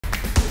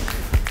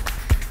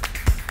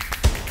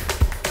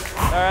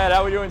All right,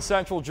 how we doing,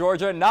 Central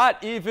Georgia?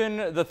 Not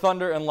even the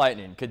Thunder and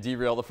Lightning could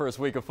derail the first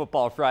week of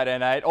football Friday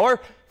night,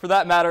 or for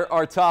that matter,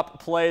 our top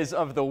plays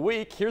of the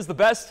week. Here's the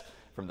best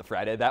from the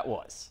Friday that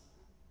was.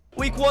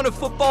 Week 1 of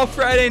football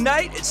Friday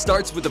night, it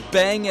starts with a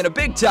bang and a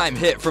big-time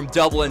hit from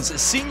Dublin's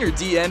senior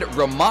D-end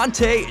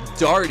Ramonte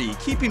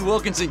Darty, keeping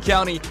Wilkinson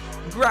County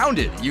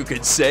grounded, you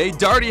could say.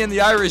 Darty and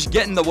the Irish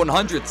getting the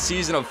 100th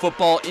season of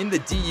football in the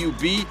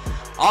DUB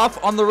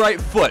off on the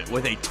right foot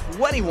with a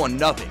 21-0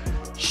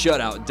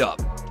 shutout dub.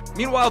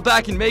 Meanwhile,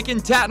 back in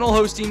Macon, Tatnall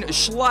hosting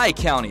Schley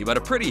County, but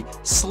a pretty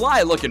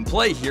sly-looking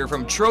play here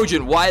from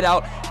Trojan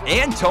wideout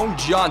Antone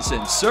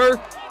Johnson.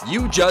 Sir,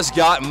 you just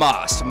got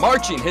mossed,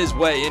 marching his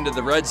way into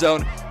the red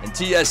zone, and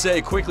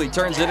TSA quickly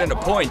turns it into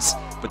points,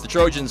 but the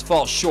Trojans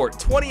fall short,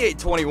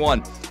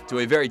 28-21, to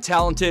a very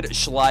talented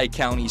Schley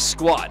County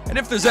squad. And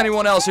if there's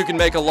anyone else who can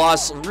make a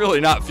loss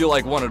really not feel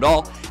like one at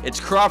all,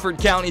 it's Crawford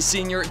County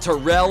senior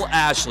Terrell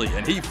Ashley,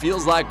 and he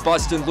feels like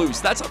busting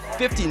loose. That's a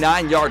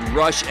 59-yard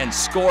rush and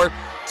score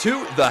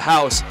to the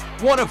house.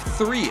 One of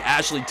 3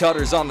 Ashley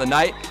Tutters on the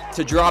night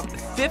to drop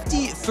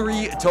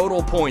 53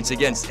 total points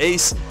against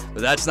Ace,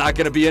 but that's not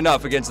going to be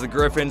enough against the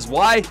Griffins.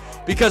 Why?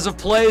 Because of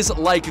plays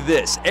like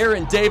this.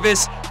 Aaron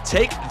Davis,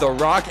 take the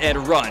rock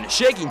and run,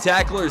 shaking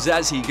tacklers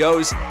as he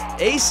goes.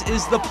 Ace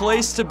is the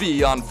place to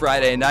be on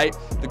Friday night.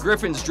 The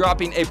Griffins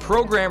dropping a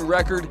program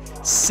record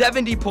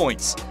 70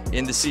 points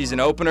in the season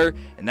opener,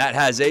 and that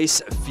has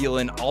Ace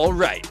feeling all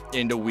right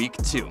into week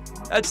 2.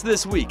 That's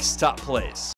this week's top plays.